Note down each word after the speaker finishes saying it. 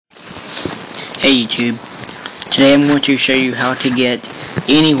Hey YouTube, today I'm going to show you how to get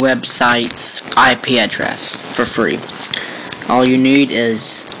any website's IP address for free. All you need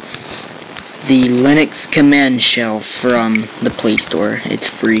is the Linux command shell from the Play Store. It's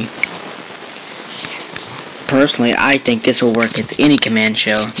free. Personally, I think this will work with any command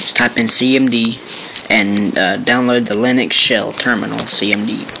shell. Just type in CMD and download the Linux shell terminal,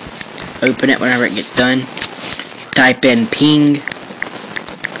 CMD. Open it whenever it gets done. Type in ping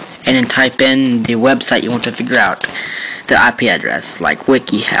and then type in the website you want to figure out the IP address, like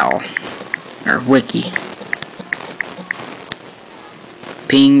WikiHow or Wiki.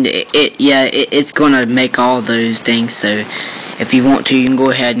 Pinged it's gonna make all those things. So if you want to, you can go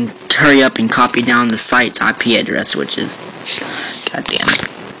ahead and hurry up and copy down the site's IP address, which is goddamn.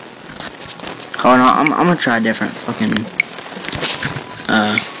 Hold on, I'm gonna try a different fucking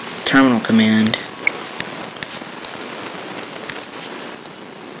terminal command.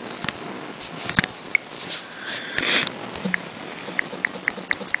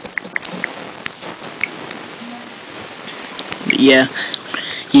 Yeah,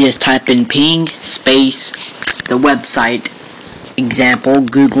 you just type in ping space the website example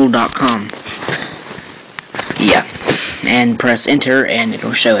google.com. Yeah, and press enter and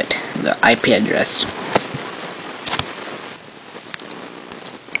it'll show it the IP address.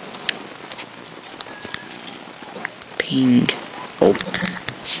 Ping. Oh,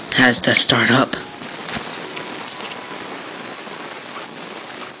 has to start up.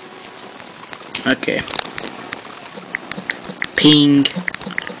 Okay. Ping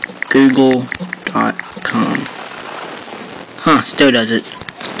google.com. Huh, still does it.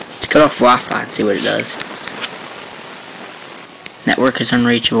 Let's cut off Wi-Fi and see what it does. Network is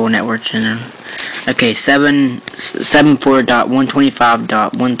unreachable, network center. Okay,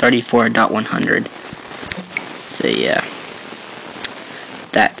 74.125.134.100. So yeah.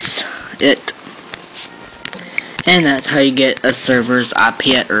 That's it. And that's how you get a server's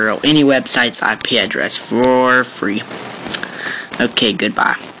IP or any website's IP address for free. Okay,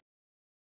 goodbye.